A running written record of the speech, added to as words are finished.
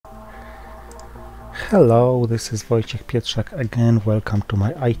Hello, this is Wojciech Pietrzak again. Welcome to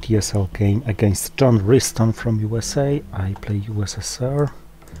my ITSL game against John Riston from USA. I play USSR.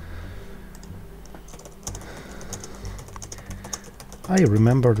 I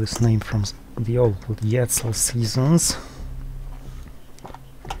remember this name from the old ITSL seasons.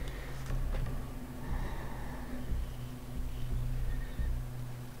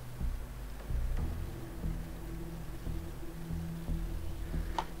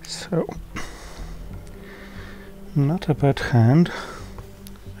 So, not a bad hand,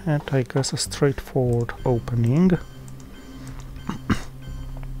 and I guess a straightforward opening.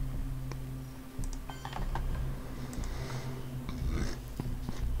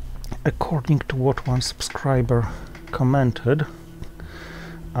 According to what one subscriber commented,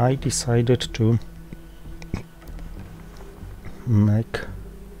 I decided to make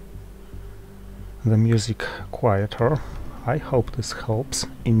the music quieter. I hope this helps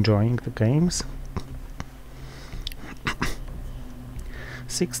enjoying the games.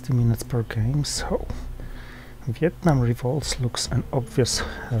 60 minutes per game, so Vietnam revolts looks an obvious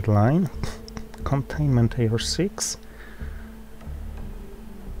headline. Containment AR6.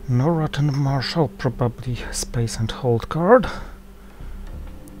 No rotten Marshall, probably space and hold card.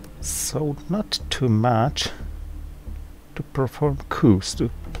 So not too much to perform coups,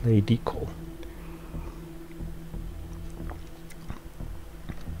 to play decoy.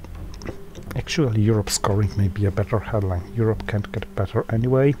 Actually, Europe scoring may be a better headline. Europe can't get better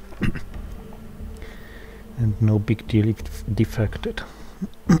anyway. And no big deal if defected.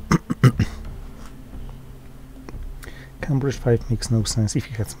 Cambridge 5 makes no sense. If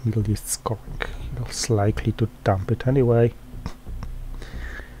he has Middle East scoring, he's likely to dump it anyway.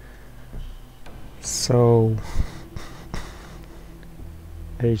 So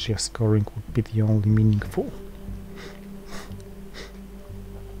Asia scoring would be the only meaningful.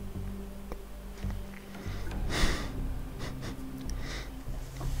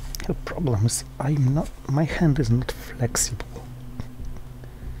 The problem is my hand is not flexible.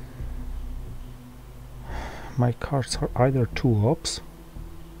 My cards are either too ops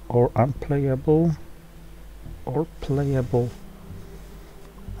or unplayable or playable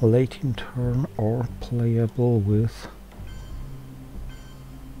late in turn or playable with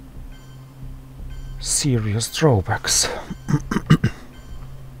serious drawbacks.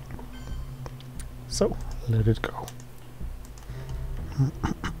 So let it go.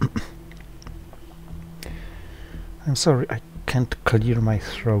 I'm sorry, I can't clear my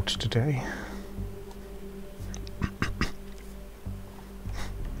throat today.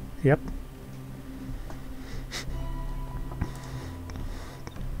 Yep.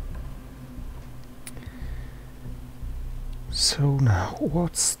 So now,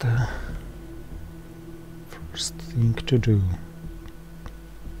 what's the first thing to do?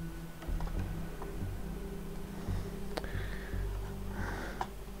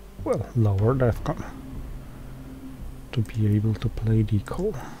 Well, lower DEFCON to be able to play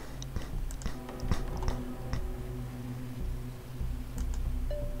decoy.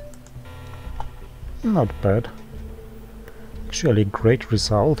 Not bad. Actually, great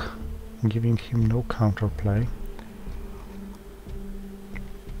result, giving him no counterplay.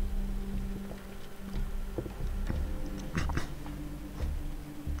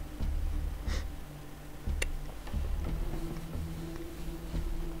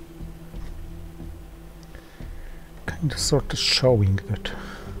 Kinda sort of showing that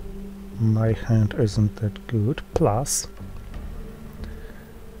my hand isn't that good. Plus,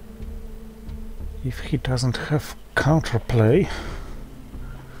 if he doesn't have counterplay,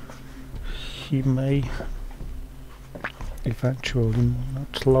 he may eventually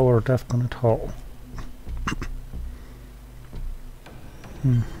not lower DEFCON at all.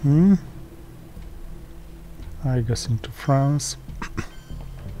 I guess into France.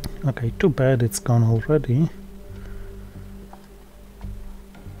 Okay, too bad it's gone already.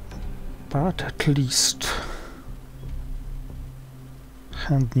 But at least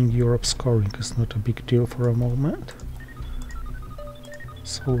handling Europe scoring is not a big deal for a moment.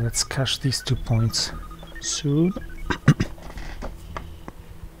 So let's cash these 2 points soon.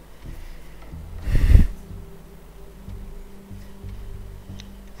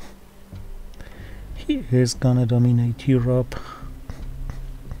 He is gonna dominate Europe.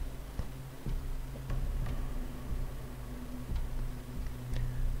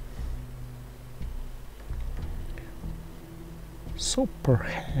 So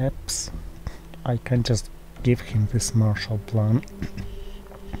perhaps I can just give him this Marshall Plan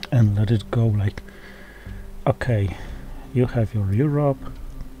and let it go like, okay, you have your Europe,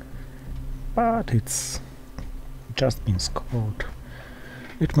 but it's just been scored.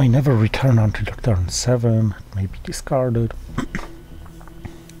 It may never return until turn 7, it may be discarded.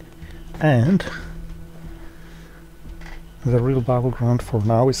 And the real battleground for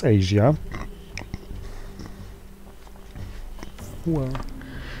now is Asia, where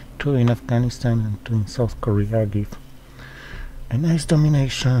 2 in Afghanistan and 2 in South Korea give a nice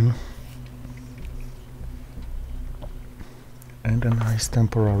domination and a nice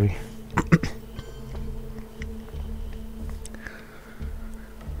temporary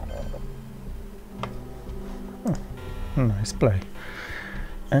nice play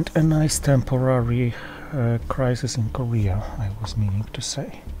and a nice temporary crisis in Korea, I was meaning to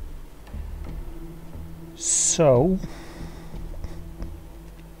say. So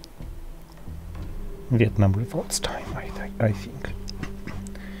Vietnam revolt's time, I think.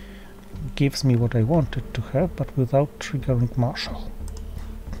 Gives me what I wanted to have, but without triggering Marshall.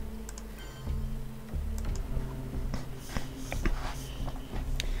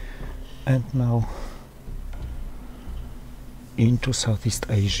 And now into Southeast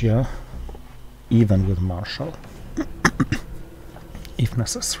Asia, even with Marshall, if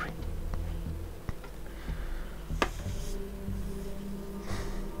necessary.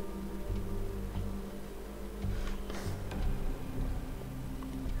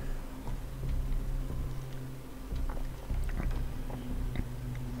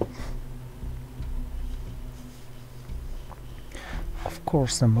 Of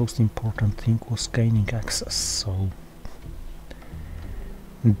course, the most important thing was gaining access, so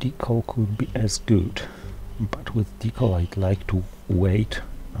decall could be as good, but with decall I'd like to wait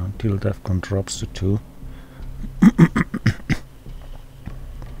until DEFCON drops to 2.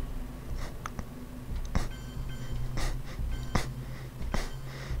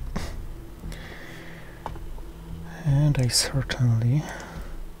 And I certainly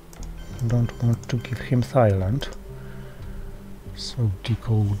don't want to give him Thailand. So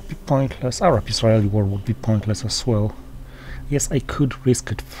decall would be pointless. Arab-Israeli war would be pointless as well. Yes, I could risk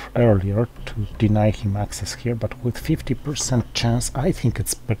it earlier to deny him access here, but with 50% chance, I think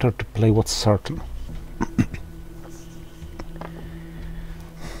it's better to play what's certain.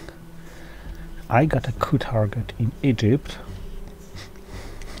 I got a coup target in Egypt,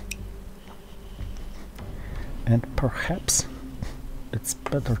 and perhaps it's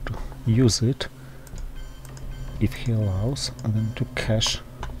better to use it if he allows, and then to cash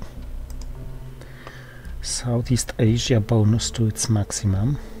Southeast Asia bonus to its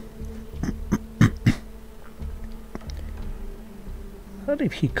maximum. But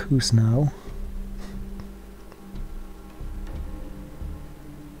if he coups now,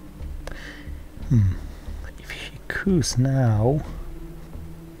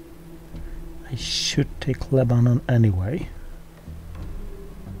 I should take Lebanon anyway.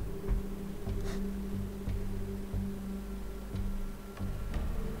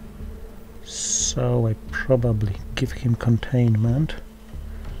 So I probably give him containment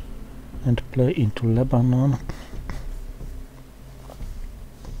and play into Lebanon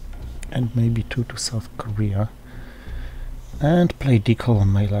and maybe 2 to South Korea and play decall on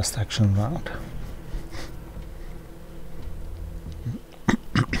my last action round.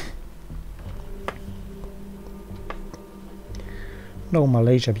 No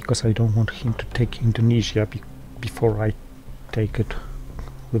Malaysia, because I don't want him to take Indonesia before I take it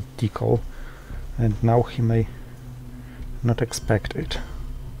with decall. And now he may not expect it.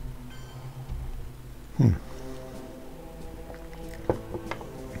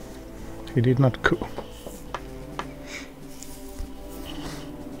 He did not coup.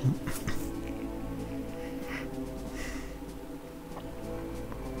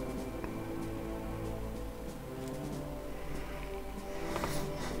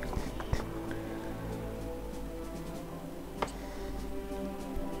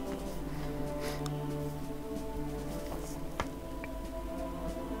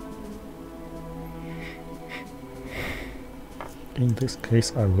 In this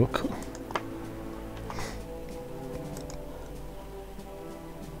case, I will coup.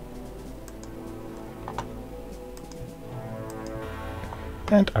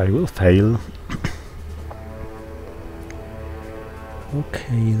 And I will fail. Okay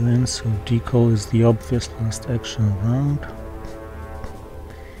then, so decall is the obvious last action round.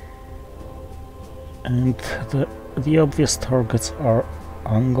 And the obvious targets are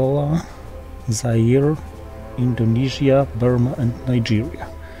Angola, Zaire, Indonesia, Burma and Nigeria.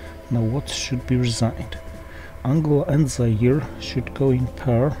 Now what should be resigned? Angola and Zaire should go in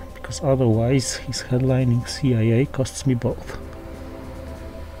pair, because otherwise his headlining CIA costs me both.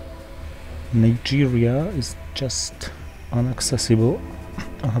 Nigeria is just inaccessible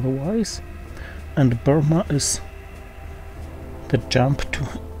otherwise, and Burma is the jump to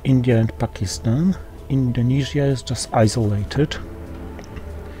India and Pakistan. Indonesia is just isolated,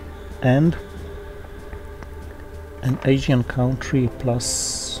 and an Asian country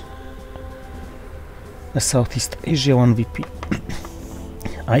plus a Southeast Asia 1 VP.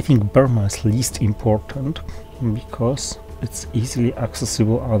 I think Burma is least important because it's easily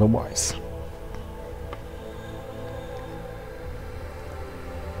accessible otherwise.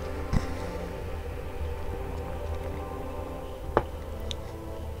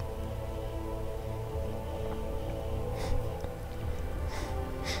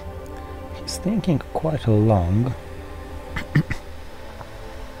 He's thinking quite long.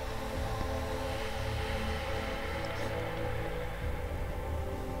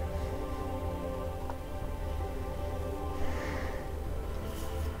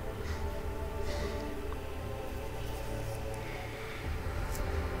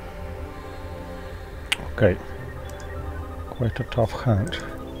 Okay, quite a tough hand.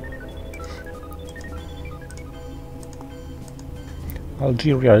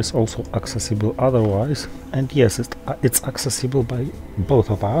 Algeria is also accessible otherwise, and yes, it's accessible by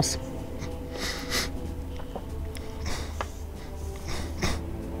both of us.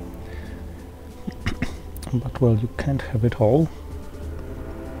 But well, you can't have it all.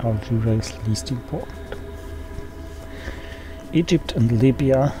 Algeria is least important. Egypt and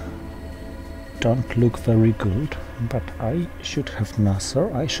Libya don't look very good, but I should have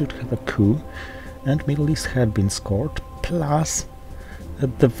Nasser, I should have a coup, and Middle East had been scored, plus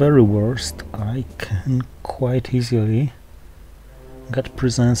at the very worst I can quite easily get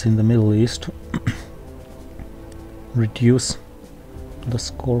presence in the Middle East, reduce the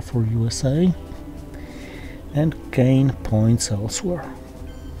score for USA, and gain points elsewhere.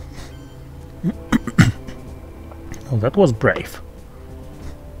 Oh, that was brave.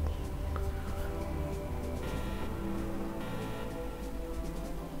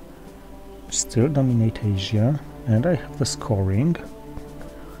 Still dominate Asia, and I have the scoring.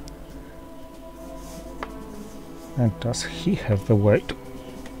 And does he have the weight?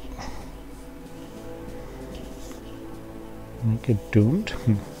 Make it doomed?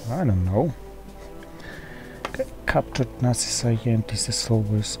 I don't know. Okay, captured Nazi scientist is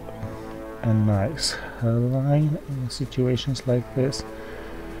always a nice line in situations like this.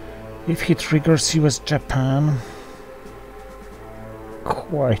 If he triggers US-Japan,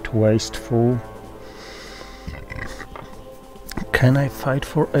 quite wasteful. Can I fight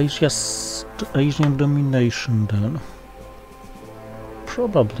for Asian domination then?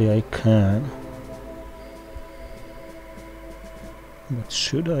 Probably I can. But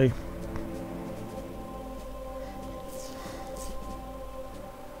should I?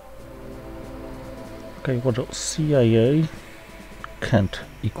 Okay, what else? CIA can't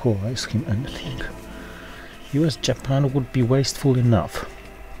equalize him anything. US-Japan would be wasteful enough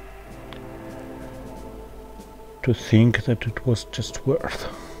to think that it was just worth.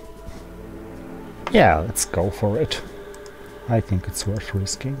 Yeah, let's go for it. I think it's worth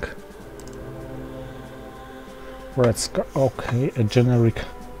risking. Let's go. Okay, a generic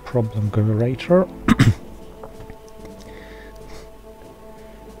problem generator.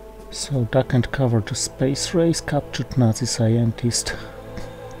 So duck and cover to space race, captured Nazi scientist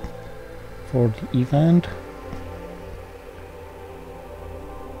for the event.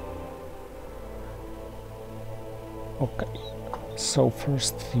 Okay, so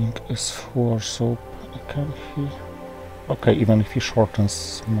first thing is Warsaw. Can he? Okay, even if he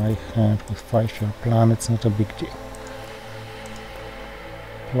shortens my hand with 5-year plan, it's not a big deal.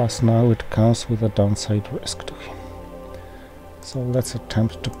 Plus now it comes with a downside risk to him. So let's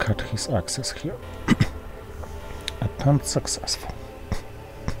attempt to cut his access here. Attempt successful.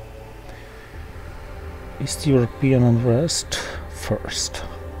 East European unrest first.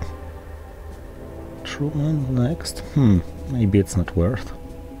 Truman next. Maybe it's not worth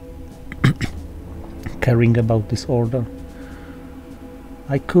caring about this order.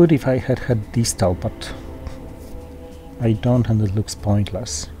 I could if I had Distal, but I don't, and it looks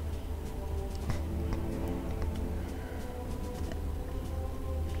pointless.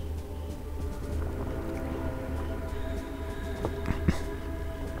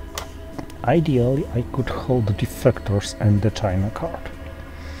 Ideally, I could hold the defectors and the China card.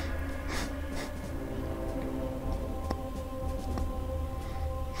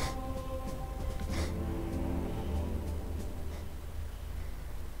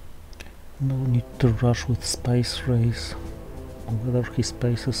 No need to rush with space race, whether he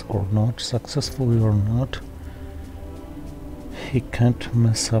spaces or not, successfully or not. He can't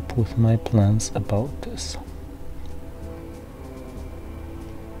mess up with my plans about this.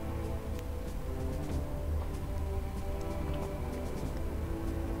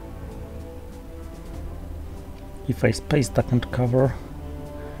 If I space duck and cover,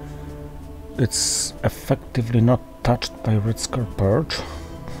 it's effectively not touched by Red Scar Purge.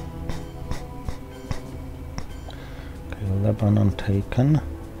 Okay, Lebanon taken,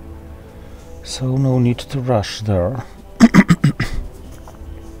 so no need to rush there.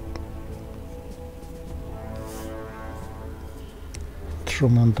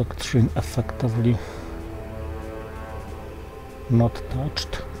 Truman Doctrine effectively not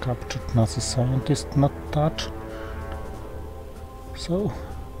touched. Captured Nazi scientist not touched. So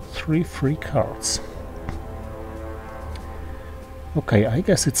 3 free cards. Okay, I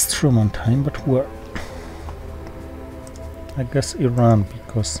guess it's Truman time, but where? I guess Iran,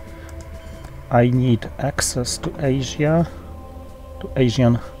 because I need access to Asia, to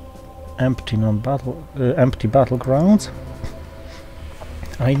Asian empty battlegrounds.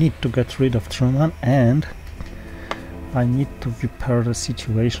 I need to get rid of Truman, and I need to repair the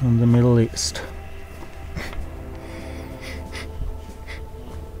situation in the Middle East.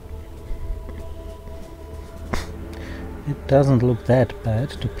 It doesn't look that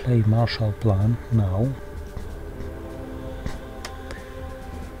bad to play Marshall Plan now.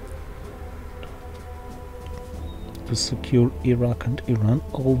 To secure Iraq and Iran,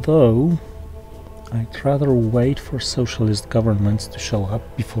 although I'd rather wait for socialist governments to show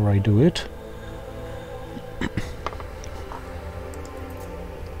up before I do it.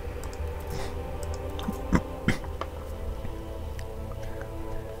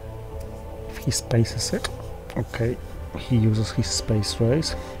 If he spaces it, okay, he uses his space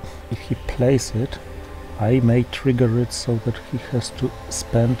race. If he plays it, I may trigger it so that he has to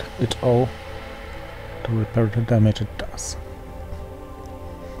spend it all to repair the damage it does.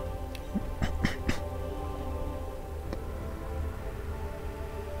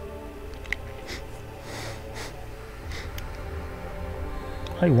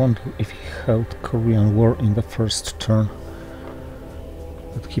 I wonder if he held Korean War in the first turn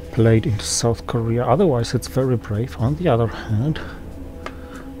that he played into South Korea. Otherwise it's very brave. On the other hand,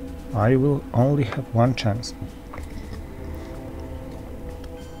 I will only have one chance.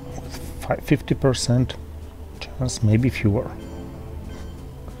 With 50% chance, maybe fewer.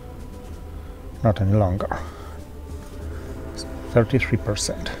 Not any longer.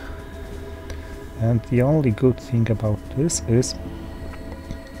 33%. And the only good thing about this is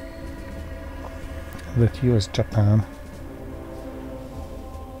that US-Japan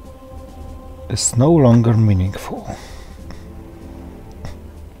is no longer meaningful.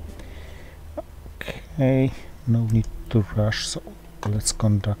 Okay, no need to rush, so let's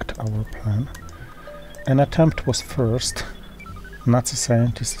conduct our plan. An attempt was first, Nazi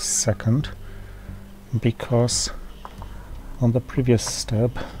scientist second, because on the previous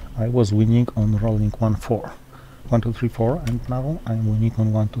step I was winning on rolling 1-4. 1, 2, 3, 4, and now I'm winning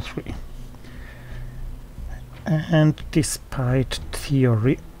on 1, 2, 3. And despite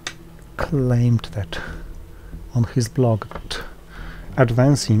theory claimed that on his blog that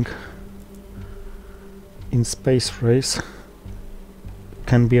advancing in space race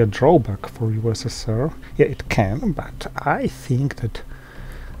can be a drawback for USSR. Yeah, it can, but I think that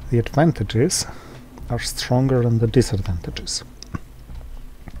the advantages are stronger than the disadvantages.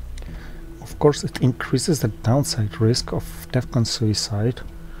 Of course, it increases the downside risk of DEFCON suicide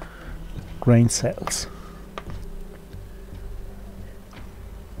with grain sales.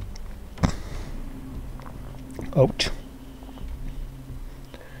 Ouch.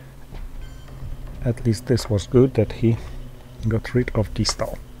 At least this was good that he got rid of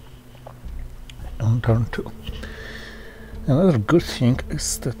Distal on turn 2. Another good thing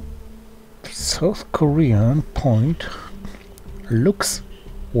is that South Korean point looks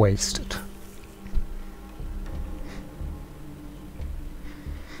wasted.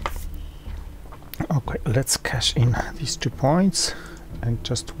 Okay, let's cash in these 2 points and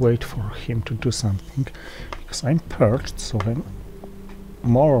just wait for him to do something, because I'm perched, so I'm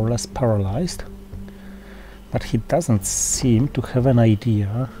more or less paralyzed, but he doesn't seem to have an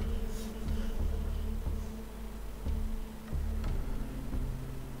idea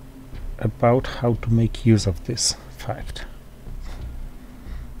about how to make use of this fact.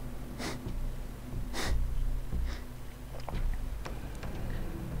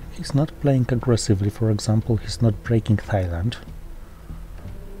 He's not playing aggressively, for example, he's not breaking Thailand.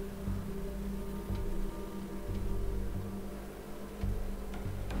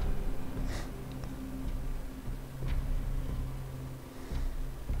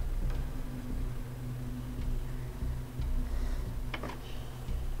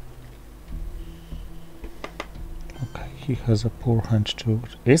 He has a poor hand to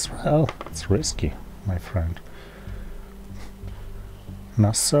Israel. It's risky, my friend.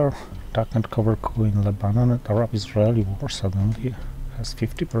 Nasser, attack and cover coup in Lebanon, and Arab-Israeli war suddenly has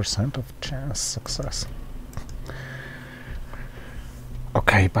 50% of chance success.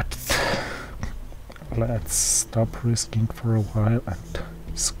 Okay, but let's stop risking for a while and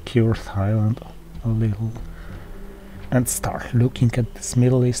secure Thailand a little and start looking at this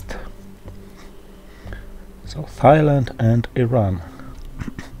Middle East. So Thailand and Iran.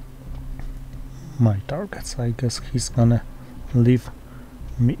 My targets, I guess he's gonna leave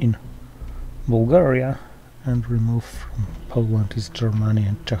me in Bulgaria and remove from Poland is Germany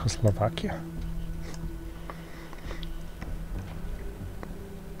and Czechoslovakia.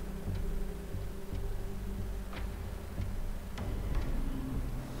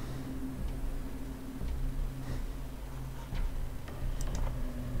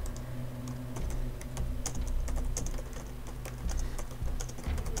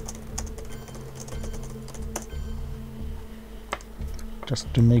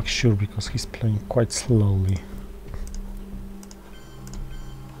 Just to make sure, because he's playing quite slowly.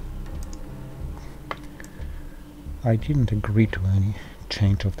 I didn't agree to any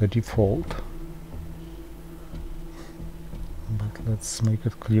change of the default, but let's make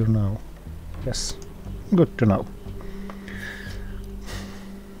it clear now. Yes, good to know.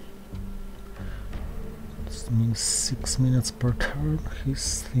 This means 6 minutes per turn.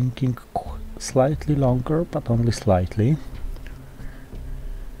 He's thinking slightly longer, but only slightly.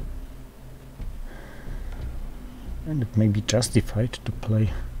 And it may be justified to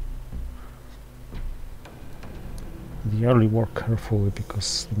play the early war carefully,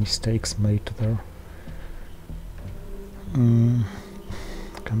 because the mistakes made there can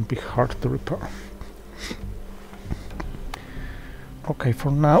be hard to repair. Okay,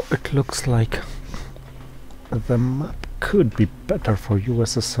 for now it looks like the map could be better for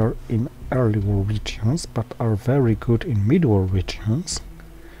USSR in early war regions, but are very good in mid-war regions,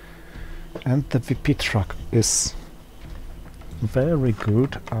 and the VP track is very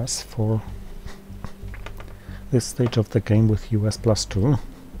good as for this stage of the game with US +2,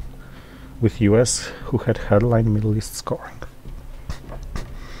 with US who had headline Middle East scoring.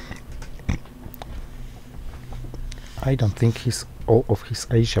 I don't think all of his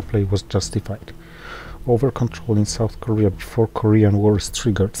Asia play was justified. Over control in South Korea before Korean War is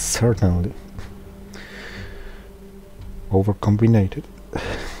triggered, certainly. Over combinated.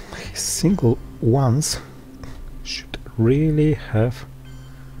 His single ones should really have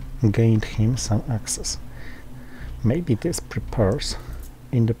gained him some access. Maybe this prepares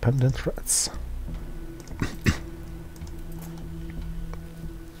independent threats.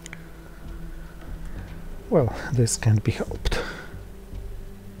 Well, this can't be helped.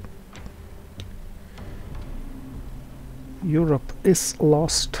 Europe is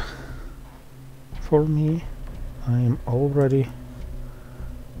lost for me. I am already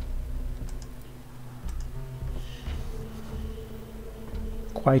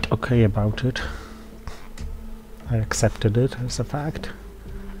quite okay about it. I accepted it as a fact.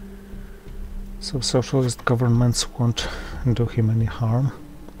 So socialist governments won't do him any harm.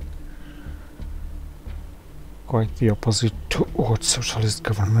 Quite the opposite to what socialist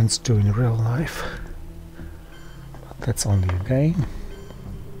governments do in real life. But that's only a game.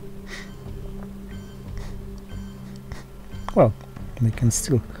 Well, they can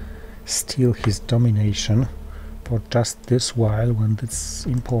still steal his domination for just this while when it's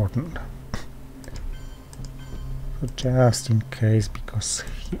important. So just in case, because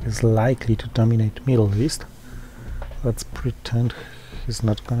he is likely to dominate Middle East, let's pretend he's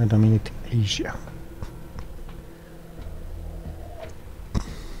not gonna dominate Asia.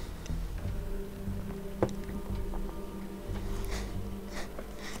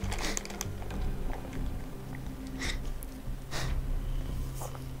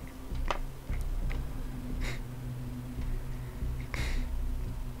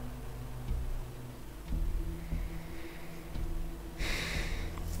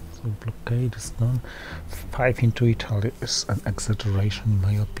 Blockade is done. 5 into Italy is an exaggeration in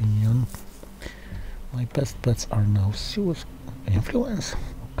my opinion. My best bets are now Suez influence.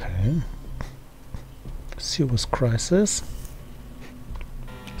 Okay. Suez crisis.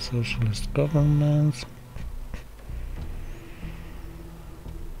 Socialist governments.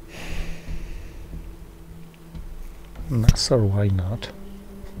 Nasser, why not?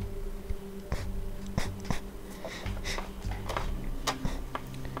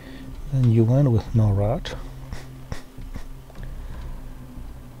 Then UN with NORAD.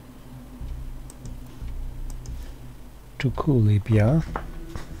 To coup Libya.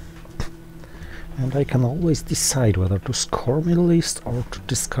 And I can always decide whether to score Middle East or to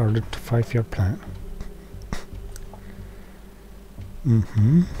discard it to 5-year plan.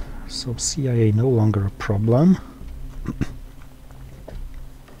 So CIA no longer a problem.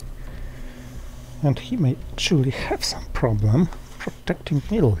 And he may actually have some problem protecting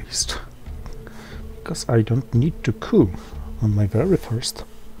Middle East, because I don't need to coup on my very first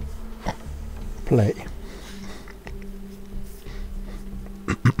play.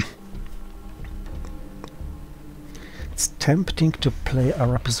 It's tempting to play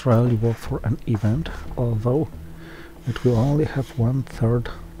Arab-Israeli war for an event, although it will only have 1/3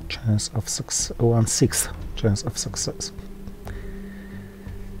 chance of success, 1/6 chance of success.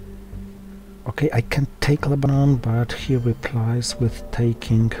 Okay, I can take Lebanon, but he replies with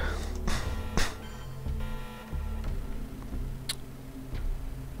taking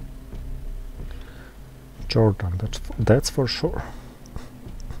Jordan, that's for sure.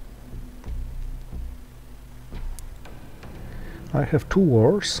 I have 2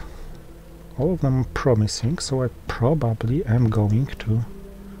 wars, all of them promising, so I probably am going to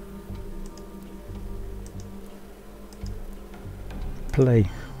play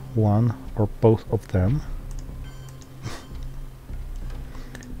one or both of them.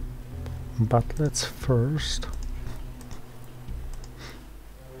 But let's first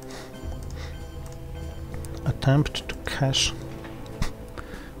attempt to cash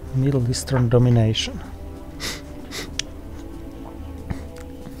Middle Eastern domination.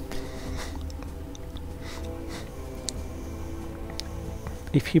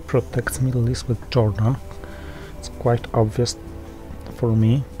 If he protects Middle East with Jordan, it's quite obvious for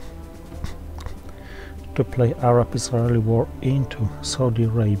me to play Arab-Israeli war into Saudi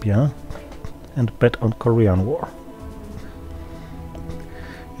Arabia and bet on Korean War.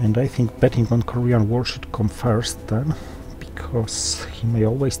 And I think betting on Korean War should come first then, because he may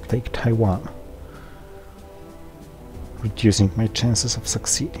always take Taiwan, reducing my chances of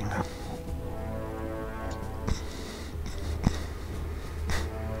succeeding.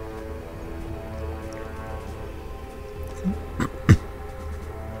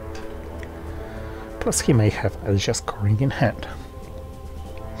 Plus he may have Asia scoring in hand.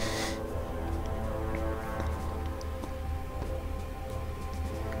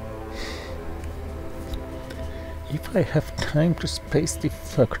 If I have time to space the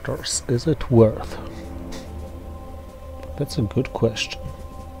factors, is it worth? That's a good question.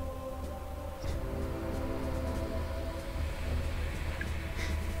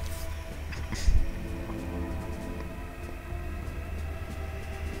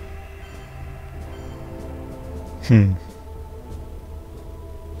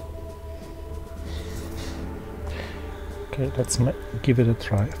 Okay, let's give it a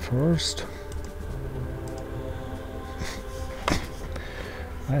try first.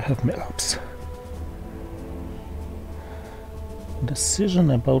 I have Milops.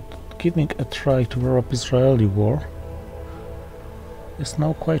 Decision about giving a try to Arab-Israeli war is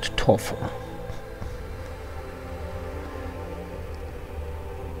now quite tough.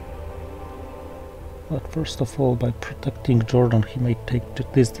 But first of all, by protecting Jordan, he may take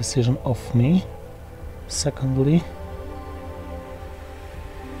this decision off me. Secondly,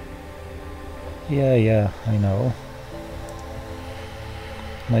 yeah, I know.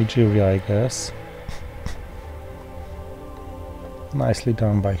 Nigeria, I guess. Nicely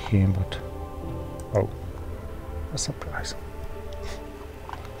done by him, but oh, a surprise.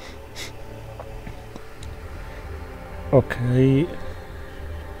 Okay,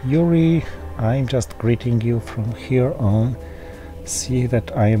 Yuri, I'm just greeting you from here on. See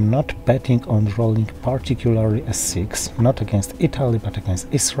that I am not betting on rolling particularly a6, not against Italy but against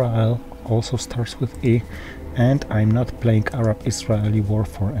Israel, also starts with E, and I'm not playing Arab-Israeli war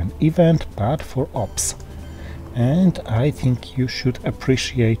for an event but for ops. And I think you should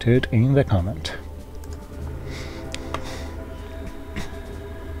appreciate it in the comment.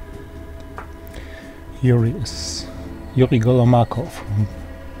 Yuri Golomakov from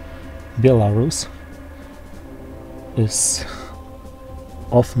Belarus is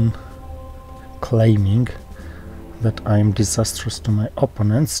often claiming that I am disastrous to my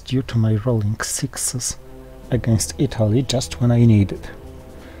opponents due to my rolling 6s against Italy just when I need it.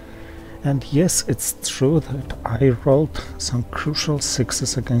 And yes, it's true that I rolled some crucial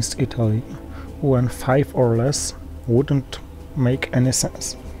 6s against Italy when 5 or less wouldn't make any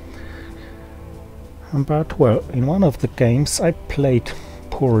sense. But well, in one of the games I played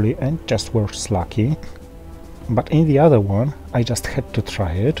poorly and just was lucky, but in the other one I just had to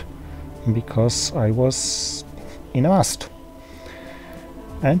try it because I was in a must.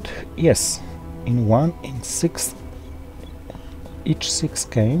 And yes, each 6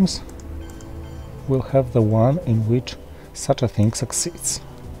 games will have the one in which such a thing succeeds.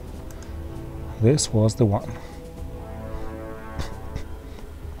 This was the one.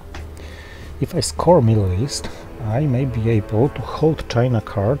 If I score Middle East, I may be able to hold China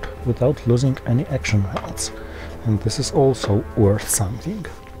card without losing any action rounds, and this is also worth something.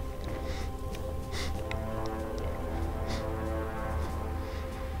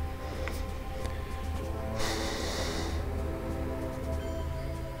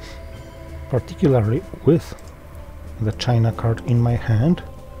 Particularly with the China card in my hand,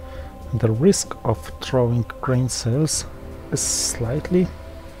 the risk of throwing grain sales is slightly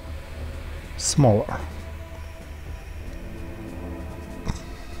smaller.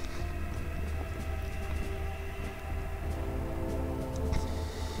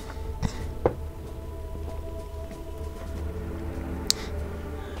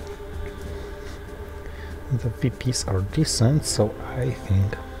 The VPs are decent, so I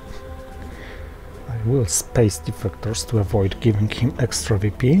think I will space defectors to avoid giving him extra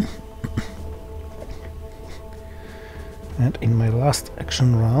VP. And in my last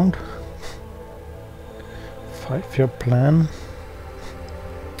action round, 5-year plan.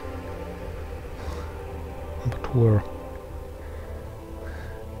 But where?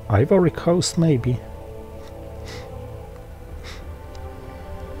 Ivory Coast, maybe.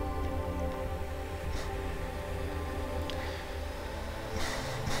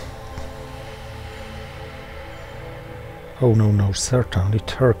 Oh no, certainly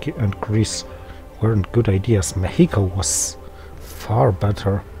Turkey and Greece weren't good ideas. Mexico was far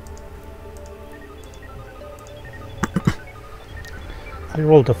better. I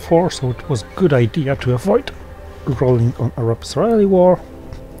rolled a 4, so it was a good idea to avoid rolling on Arab-Israeli war.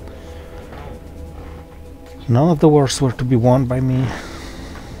 None of the wars were to be won by me.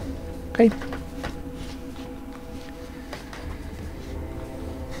 Okay.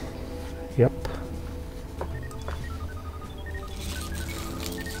 Yep.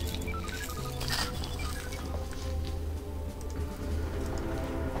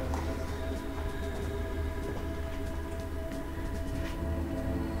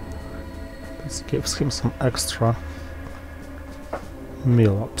 This gives him some extra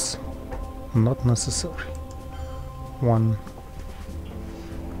mill-ups. Not necessary. 1.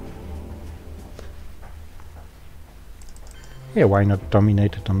 Yeah, why not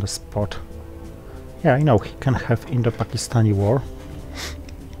dominate it on the spot? Yeah, I know he can have Indo-Pakistani war,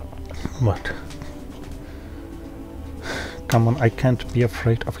 but come on, I can't be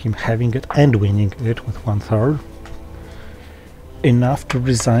afraid of him having it and winning it with 1/3. Enough to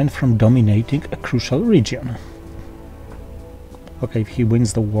resign from dominating a crucial region. Okay, if he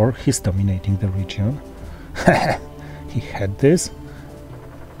wins the war, he's dominating the region. He had this,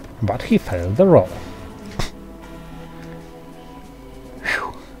 but he failed the roll.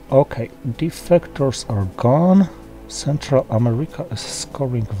 Okay, defectors are gone. Central America is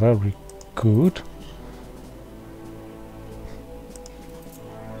scoring very good.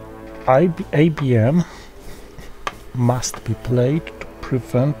 ABM must be played to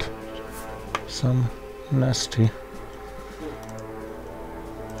prevent some nasty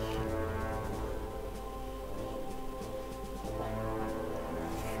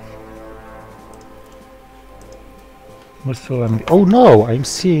oh no, I'm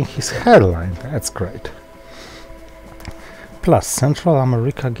seeing his headline, that's great. Plus Central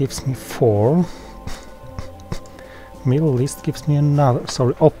America gives me 4. Middle East gives me another,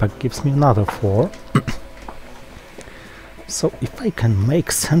 sorry, OPEC gives me another 4. So if I can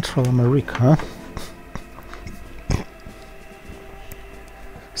make Central America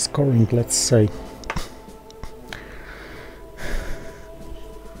scoring, let's say,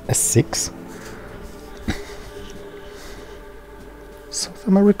 a 6, South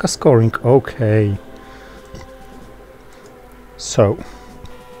America scoring, okay. So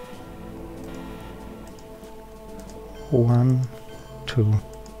 1, 2,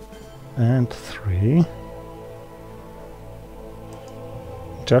 and 3.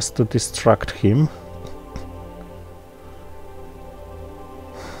 Just to distract him.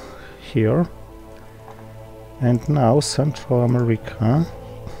 Here. And now Central America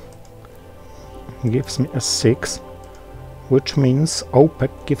gives me a 6, which means OPEC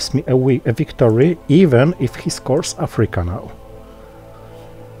gives me a victory even if he scores Africa now.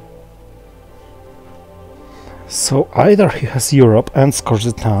 So either he has Europe and scores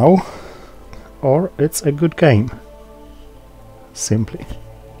it now, or it's a good game. Simply.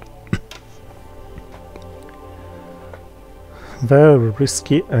 Very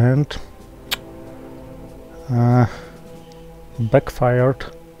risky and backfired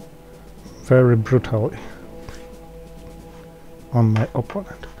very brutally on my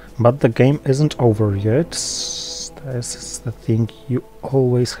opponent. But the game isn't over yet. This is the thing you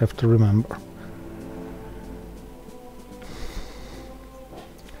always have to remember.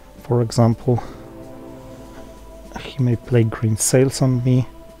 for example, he may play green sails on me,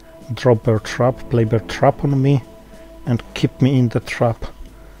 drop bear trap, play bear trap on me, and keep me in the trap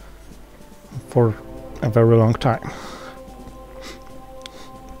for a very long time.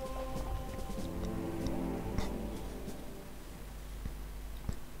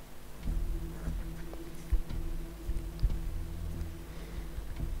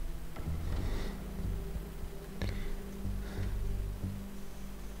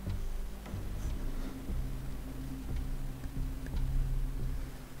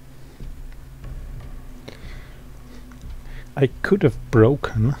 I could have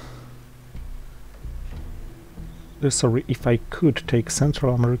broken... sorry, if I could take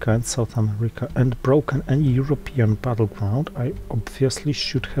Central America and South America and broken any European battleground, I obviously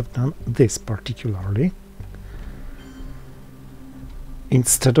should have done this particularly,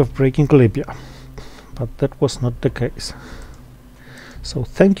 instead of breaking Libya. But that was not the case. So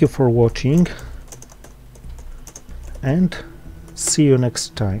thank you for watching, and see you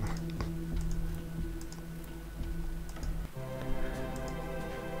next time.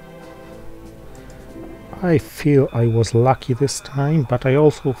 I feel I was lucky this time, but I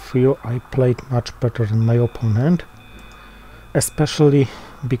also feel I played much better than my opponent, especially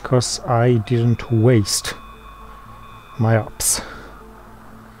because I didn't waste my ups.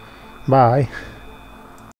 Bye!